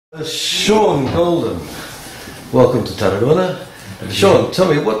Seán Golden, welcome to Tarragona. Seán, tell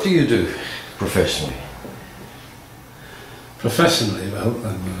me, what do you do professionally? Professionally, well,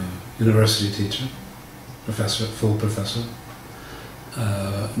 I'm a university teacher, professor, full professor.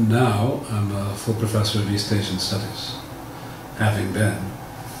 Now I'm a full professor of East Asian Studies, having been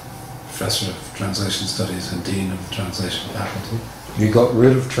professor of translation studies and dean of the translation faculty. You got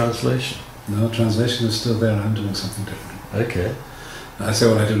rid of translation? No, translation is still there. I'm doing something different. Okay. I say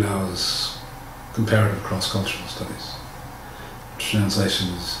what I do now is comparative cross-cultural studies. Translation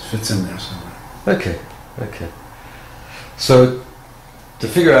fits in there somewhere. Okay, okay. So, to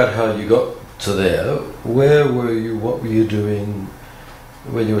figure out how you got to there, where were you, what were you doing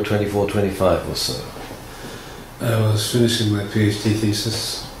when you were 24, 25 or so? I was finishing my PhD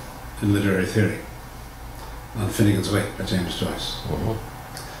thesis in literary theory on Finnegan's Wake by James Joyce.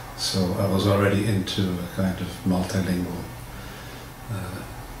 So I was already into a kind of multilingual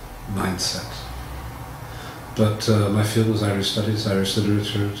mindset. But my field was Irish studies, Irish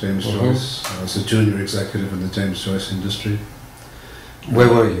literature, James Joyce. I was a junior executive in the James Joyce industry. Where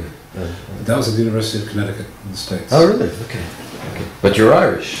were you? That was at the University of Connecticut in the States. Oh, really? Okay. Okay. But you're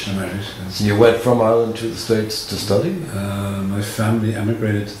Irish? I'm Irish, yes. So you went from Ireland to the States to study? My family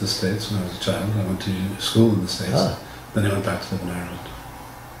emigrated to the States when I was a child. I went to school in the States. Then I went back to live in Ireland.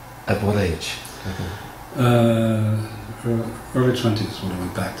 At what age? Early 20s when I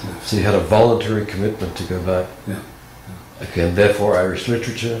went back to live. So you had a voluntary commitment to go back? Yeah. Okay, and therefore Irish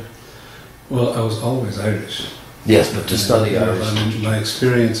literature? Well, I was always Irish. Yes, but to study Irish I mean, my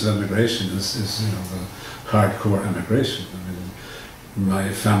experience of immigration is the hardcore immigration. I mean, my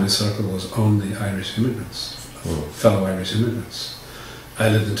family circle was only Irish immigrants, fellow Irish immigrants. I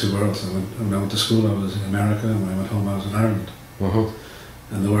lived in two worlds. When I went to school, I was in America, and when I went home, I was in Ireland.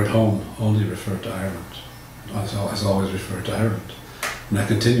 And the word home only referred to Ireland. Has always referred to Ireland. And I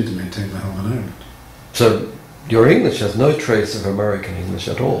continue to maintain my home in Ireland. So your English has no trace of American English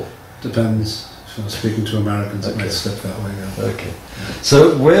at all? Depends. If I'm speaking to Americans, it might slip that way. Yeah. Okay.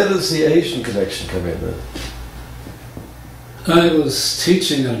 So where does the Asian connection come in then? I was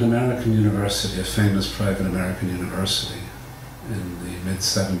teaching at an American university, a famous private American university, in the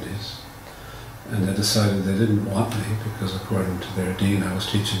mid-70s. And they decided they didn't want me because, according to their dean, I was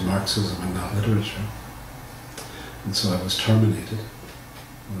teaching Marxism and not literature. And so I was terminated,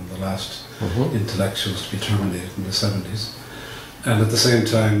 one of the last intellectuals to be terminated in the 70s. And at the same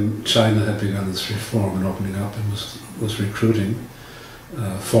time, China had begun its reform and opening up and was recruiting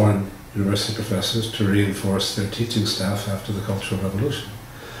foreign university professors to reinforce their teaching staff after the Cultural Revolution.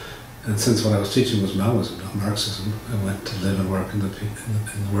 And since what I was teaching was Maoism, not Marxism, I went to live and work in the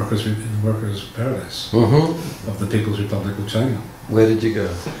workers' paradise of the People's Republic of China. Where did you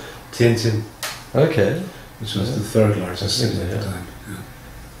go? Tianjin. Okay. Which was the third largest city at the time.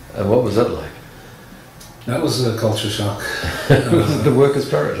 And what was that like? That was a culture shock. The workers'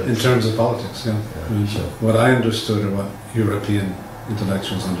 paradise? In terms of politics, yeah. Sure. What I understood, or what European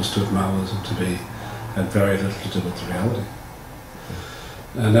intellectuals understood Maoism to be, had very little to do with the reality.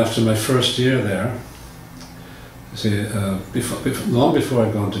 And after my first year there, you see, long before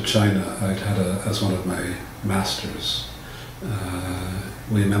I'd gone to China, I'd had as one of my masters,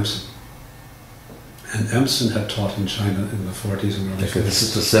 William Empson. And Empson had taught in China in the 40s and early 50s. This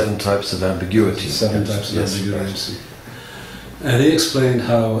is the 7 types of ambiguity. Seven types of ambiguity. And he explained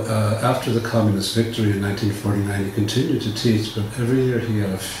how after the communist victory in 1949, he continued to teach, but every year he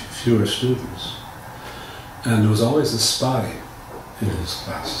had fewer students. And there was always a spy in his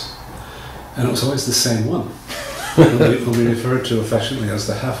class. And it was always the same one, whom we referred to affectionately as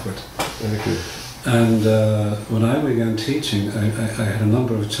the half-wit. And when I began teaching, I had a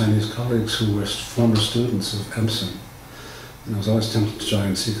number of Chinese colleagues who were former students of Empson. And I was always tempted to try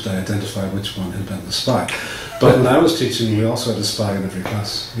and see could I identify which one had been the spy. But when I was teaching, we also had a spy in every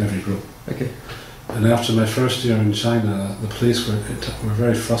class, in every group. And after my first year in China, the police were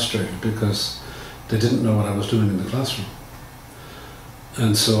very frustrated because they didn't know what I was doing in the classroom.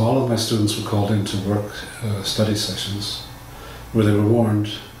 And so all of my students were called in to work study sessions where they were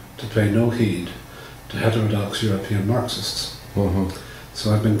warned to pay no heed to heterodox European Marxists.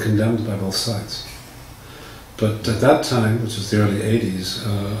 So I've been condemned by both sides. But at that time, which was the early 80s,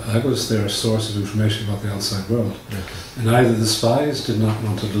 I was their source of information about the outside world. And either the spies did not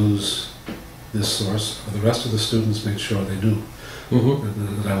want to lose this source, or the rest of the students made sure they knew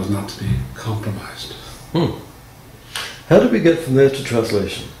that I was not to be compromised. How did we get from there to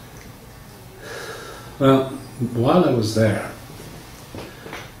translation? Well, while I was there,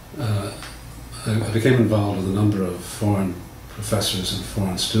 I became involved with a number of foreign professors and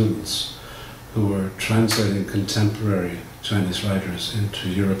foreign students who were translating contemporary Chinese writers into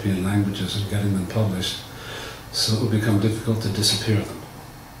European languages and getting them published, so it would become difficult to disappear them,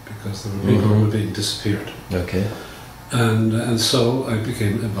 because there were people who were being disappeared. Okay. And so I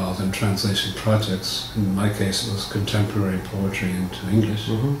became involved in translation projects. In my case, it was contemporary poetry into English.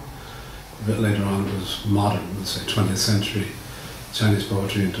 A bit later on, it was modern, let's say 20th century Chinese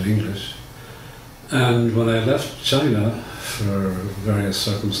poetry into English. And when I left China, for various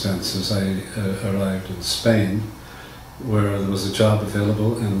circumstances, I arrived in Spain, where there was a job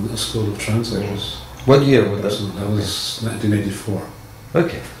available in a school of translators. What year was that? That was 1984.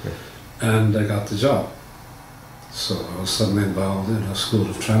 Okay. And I got the job. So I was suddenly involved in a school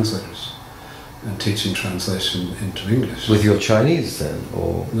of translators and teaching translation into English. With your Chinese then,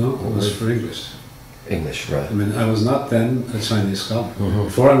 or no? It was for English. English, right? I mean, I was not then a Chinese scholar.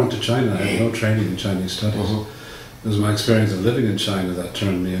 Before I went to China, I had no training in Chinese studies. It was my experience of living in China that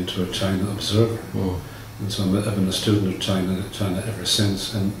turned me into a China observer. And so I've been a student of China ever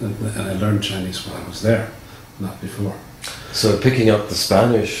since, and I learned Chinese while I was there, not before. So picking up the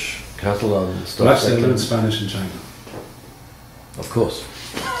Spanish, Catalan stuff. Well, actually, I learned Spanish in China. Of course.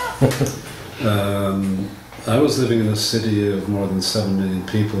 I was living in a city of more than 7 million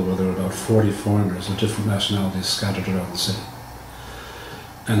people, where there were about 40 foreigners of different nationalities scattered around the city.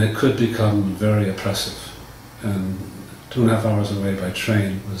 And it could become very oppressive. And 2.5 hours away by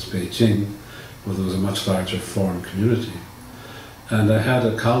train was Beijing, where there was a much larger foreign community. And I had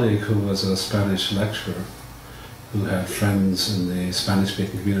a colleague who was a Spanish lecturer, who had friends in the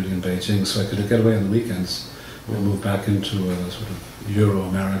Spanish-speaking community in Beijing, so I could get away on the weekends and move back into a sort of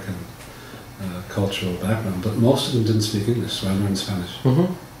Euro-American cultural background. But most of them didn't speak English, so I learned Spanish.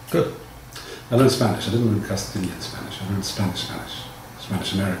 Good. I learned Spanish. I didn't learn Castilian Spanish. I learned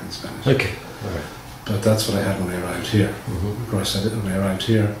Spanish-American Spanish. Okay. All right. But that's what I had when I arrived here. Of course, when I arrived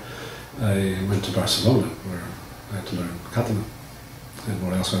here, I went to Barcelona, where I had to learn Catalan, and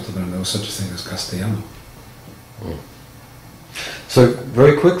where I also had to learn there was such a thing as Castellano. So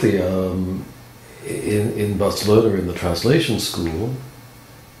very quickly, in Barcelona, in the translation school,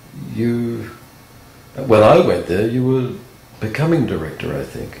 when I went there, you were becoming director, I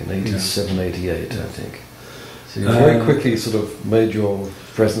think, in 87, 88, I think. So you very quickly sort of made your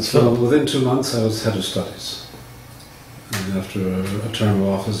presence felt. Well, within 2 months I was head of studies. And after a term of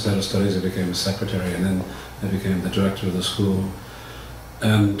office as head of studies, I became a secretary, and then I became the director of the school,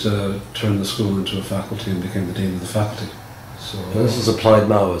 and turned the school into a faculty and became the dean of the faculty. So this is applied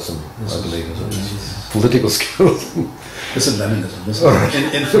Maoism, I believe, is it? Political skills. This is Leninism, this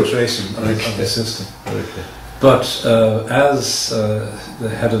is infiltration of the system. Okay. But as the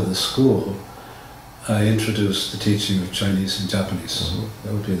head of the school, I introduced the teaching of Chinese and Japanese.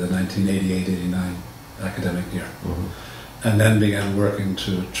 That would be the 1988-89 academic year. And then began working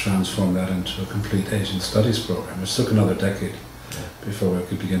to transform that into a complete Asian studies program, which took another decade before we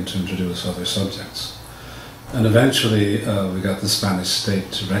could begin to introduce other subjects. And eventually we got the Spanish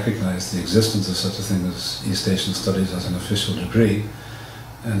state to recognize the existence of such a thing as East Asian studies as an official degree.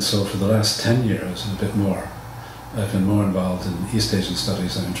 And so for the last 10 years and a bit more, I've been more involved in East Asian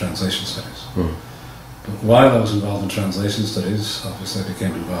studies than in translation studies. But while I was involved in translation studies, obviously I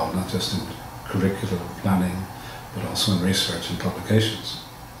became involved not just in curricular planning, but also in research and publications.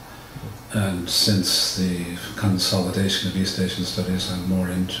 And since the consolidation of East Asian studies, I'm more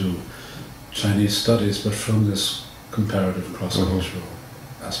into Chinese studies, but from this comparative cross-cultural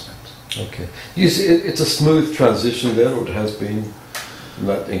aspect. Okay. You see, it's a smooth transition then, or it has been, from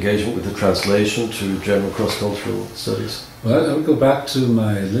that engagement with the translation to general cross-cultural studies? Well, I would go back to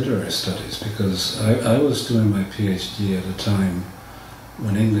my literary studies, because I was doing my PhD at a time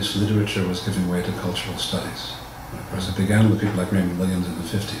when English literature was giving way to cultural studies. Of course, it began with people like Raymond Williams in the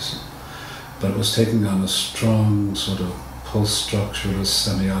 50s, but it was taking on a strong sort of post-structuralist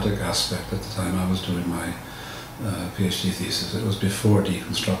semiotic aspect at the time I was doing my PhD thesis. It was before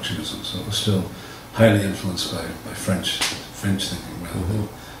deconstructionism, so it was still highly influenced by French thinking rather than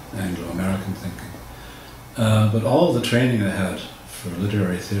Anglo-American thinking. But all the training I had for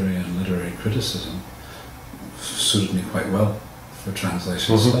literary theory and literary criticism suited me quite well for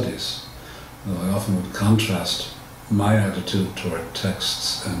translation studies. Though I often would contrast my attitude toward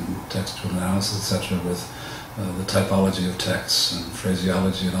texts and textual analysis, etc., with the typology of texts and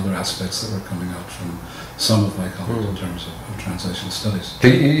phraseology and other aspects that were coming out from some of my colleagues in terms of translation studies.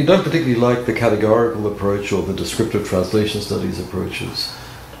 But you don't particularly like the categorical approach or the descriptive translation studies approaches?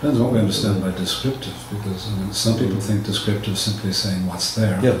 Depends on what we understand by descriptive, because I mean, some people think descriptive is simply saying what's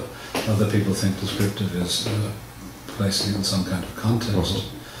there. Yeah. Other people think descriptive is placing it in some kind of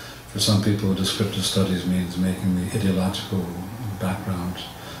context. For some people, descriptive studies means making the ideological background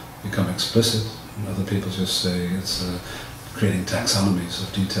become explicit, and other people just say it's creating taxonomies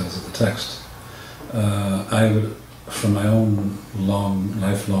of details of the text. I would, from my own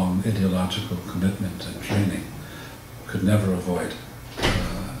lifelong ideological commitment and training, could never avoid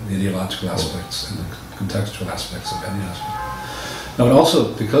the ideological aspects and the contextual aspects of any aspect. Now, and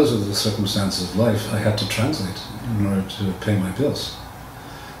also, because of the circumstances of life, I had to translate in order to pay my bills.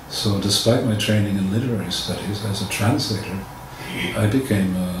 So despite my training in literary studies, as a translator, I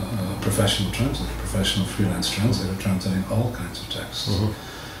became a professional translator, professional freelance translator, translating all kinds of texts.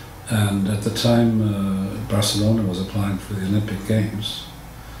 Mm-hmm. And at the time Barcelona was applying for the Olympic Games,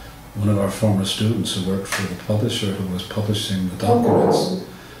 one of our former students who worked for the publisher who was publishing the documents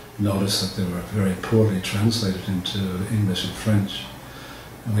noticed that they were very poorly translated into English and French.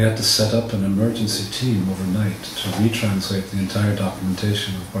 And we had to set up an emergency team overnight to retranslate the entire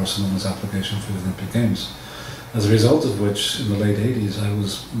documentation of Barcelona's application for the Olympic Games. As a result of which, in the late 80s, I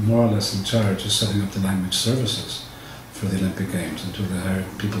was more or less in charge of setting up the language services for the Olympic Games until they hired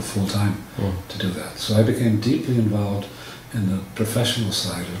people full-time to do that. So I became deeply involved in the professional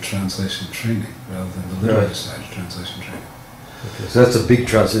side of translation training rather than the literary side of translation training. Okay, so that's a big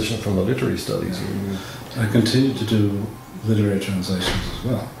transition from the literary studies. Yeah. I continued to do literary translations as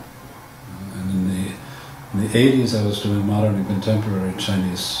well. And in the 80s I was doing modern and contemporary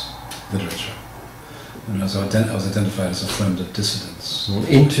Chinese literature. And I was identified as a friend of dissidents.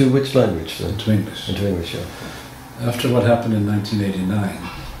 Into which language then? Into English. Into English, yeah. After what happened in 1989,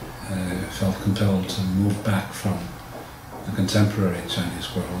 I felt compelled to move back from the contemporary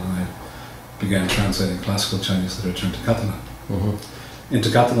Chinese world, and I began translating classical Chinese literature into Catalan. Mm-hmm.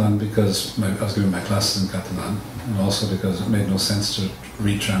 Into Catalan because I was giving my classes in Catalan, and also because it made no sense to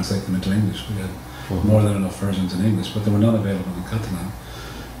retranslate them into English. We had more than enough versions in English, but they were not available in Catalan.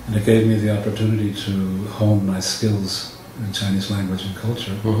 And it gave me the opportunity to hone my skills in Chinese language and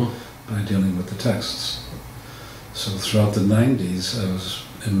culture by dealing with the texts. So throughout the 90s, I was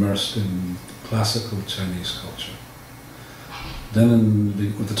immersed in classical Chinese culture. Then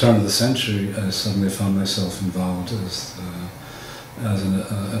with the turn of the century, I suddenly found myself involved as an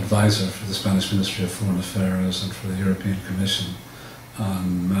advisor for the Spanish Ministry of Foreign Affairs and for the European Commission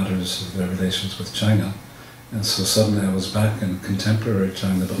on matters of their relations with China. And so suddenly I was back in contemporary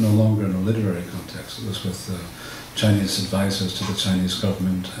China, but no longer in a literary context. It was with Chinese advisors to the Chinese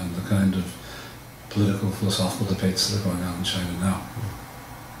government and the kind of political, philosophical debates that are going on in China now,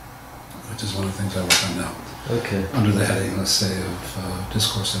 which is one of the things I work on now. Okay. Under the heading, let's say, of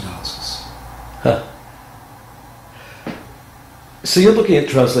discourse analysis. Huh. So you're looking at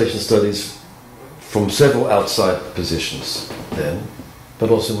translation studies from several outside positions then, but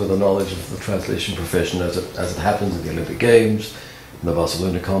also with a knowledge of the translation profession as it happens in the Olympic Games, in the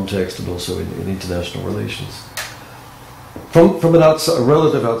Barcelona context, and also in international relations. From a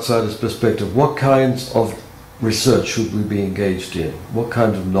relative outsider's perspective, what kinds of research should we be engaged in? What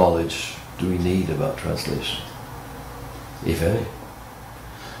kind of knowledge do we need about translation, if any?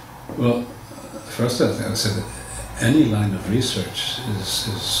 Well, first I think I would say that any line of research is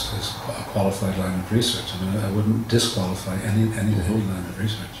a qualified line of research. I mean, I wouldn't disqualify any line of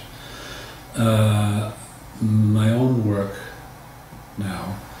research. My own work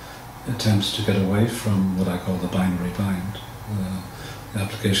now attempts to get away from what I call the binary bind, the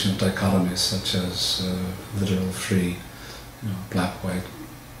application of dichotomies such as literal, free, black, white,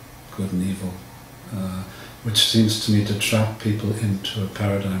 good and evil, which seems to me to trap people into a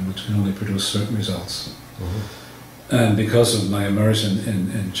paradigm which can only produce certain results. And because of my immersion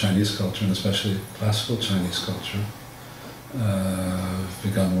in Chinese culture, and especially classical Chinese culture, I've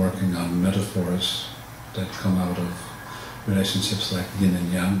begun working on metaphors that come out of relationships like yin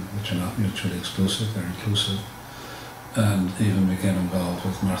and yang, which are not mutually exclusive, they're inclusive. And even became involved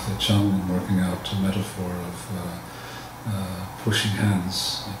with Martha Chung in working out a metaphor of pushing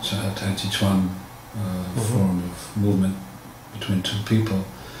hands, a Tai Chi Chuan form of movement between two people,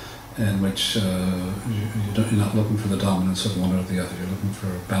 in which you're not looking for the dominance of one or the other, you're looking for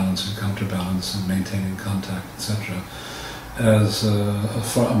balance and counterbalance and maintaining contact, etc., as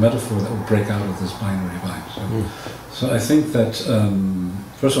a metaphor that will break out of this binary bind. So I think that,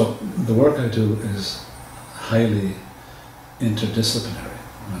 first of all, the work I do is highly interdisciplinary.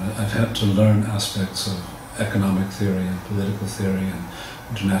 I've had to learn aspects of economic theory and political theory and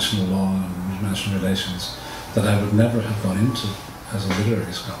international law and international relations that I would never have gone into as a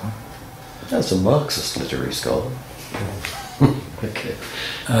literary scholar. That's a Marxist literary scholar. Okay.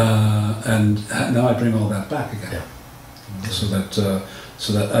 And now I bring all that back again. Yeah.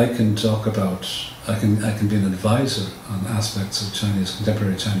 So that I can talk about, I can be an advisor on aspects of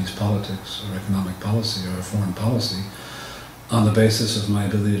contemporary Chinese politics or economic policy or foreign policy on the basis of my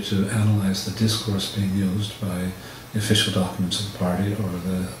ability to analyze the discourse being used by the official documents of the party or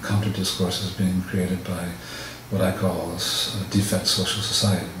the counter-discourses being created by what I call defect social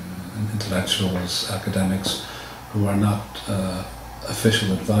society, intellectuals, academics who are not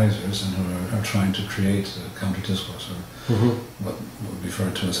official advisors and who are trying to create a counter-discourse, or what would be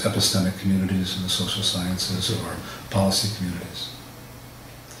referred to as epistemic communities in the social sciences or policy communities.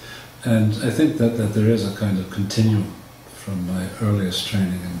 And I think that there is a kind of continuum from my earliest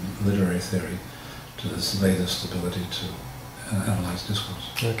training in literary theory to this latest ability to analyze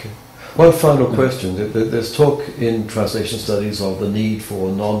discourse. Okay. One final question. There's talk in translation studies of the need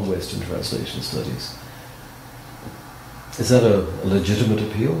for non-Western translation studies. Is that a legitimate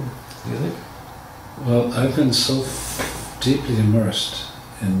appeal, do you think? Well, I've been so deeply immersed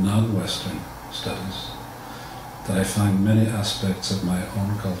in non-Western studies that I find many aspects of my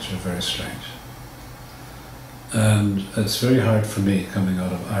own culture very strange. And it's very hard for me, coming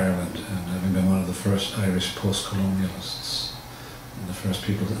out of Ireland and having been one of the first Irish post-colonialists, and one of the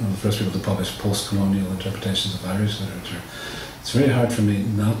first people to publish post-colonial interpretations of Irish literature, it's very hard for me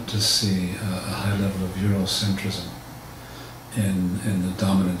not to see a high level of Eurocentrism in the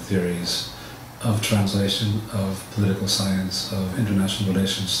dominant theories of translation, of political science, of international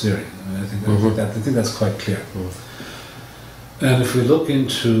relations theory. I mean, I think that's quite clear. And if we look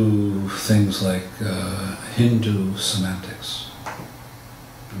into things like Hindu semantics,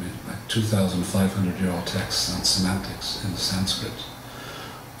 I mean, like 2,500-year-old texts on semantics in Sanskrit,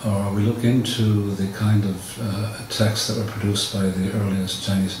 or we look into the kind of texts that were produced by the earliest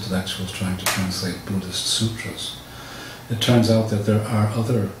Chinese intellectuals trying to translate Buddhist sutras, it turns out that there are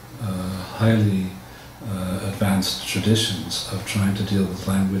other highly advanced traditions of trying to deal with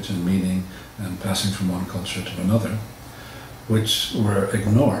language and meaning and passing from one culture to another, which were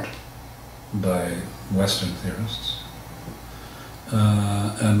ignored by Western theorists,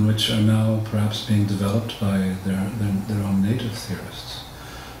 and which are now perhaps being developed by their own native theorists.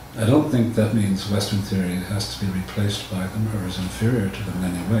 I don't think that means Western theory has to be replaced by them or is inferior to them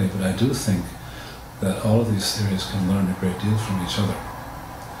in any way, but I do think that all of these theories can learn a great deal from each other.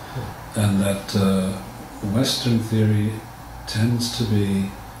 And that Western theory tends to be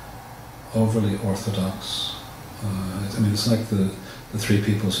overly orthodox. I mean, it's like the three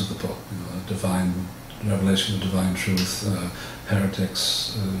peoples of the book, divine revelation of divine truth,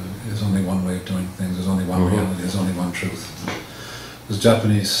 heretics, there's only one way of doing things, there's only one reality, there's only one truth. There's a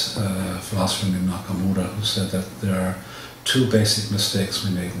Japanese philosopher named Nakamura who said that there are two basic mistakes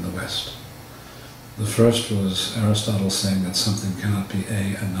we made in the West. The first was Aristotle saying that something cannot be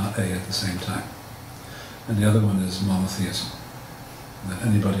A and not A at the same time. And the other one is monotheism. That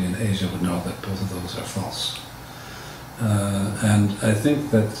anybody in Asia would know that both of those are false. And I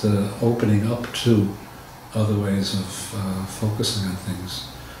think that opening up to other ways of focusing on things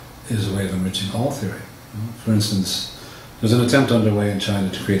is a way of enriching all theory. For instance, there's an attempt underway in China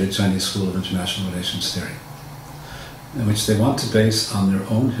to create a Chinese school of international relations theory, in which they want to base on their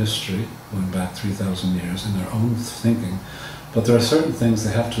own history, going back 3,000 years, and their own thinking, but there are certain things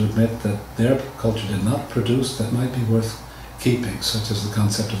they have to admit that their culture did not produce that might be worth keeping, such as the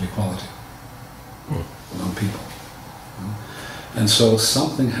concept of equality among people. And so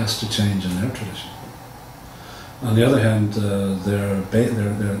something has to change in their tradition. On the other hand,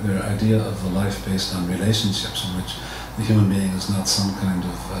 their idea of a life based on relationships, in which the human being is not some kind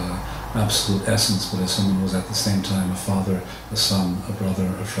of absolute essence, but is someone who is at the same time a father, a son, a brother,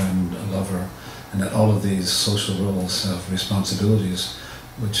 a friend, a lover, and that all of these social roles have responsibilities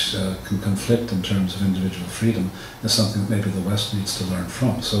which can conflict in terms of individual freedom, is something that maybe the West needs to learn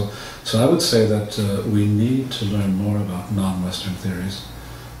from. So I would say that we need to learn more about non-Western theories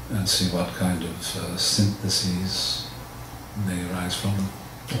and see what kind of syntheses may arise from them.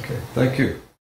 Okay, thank you.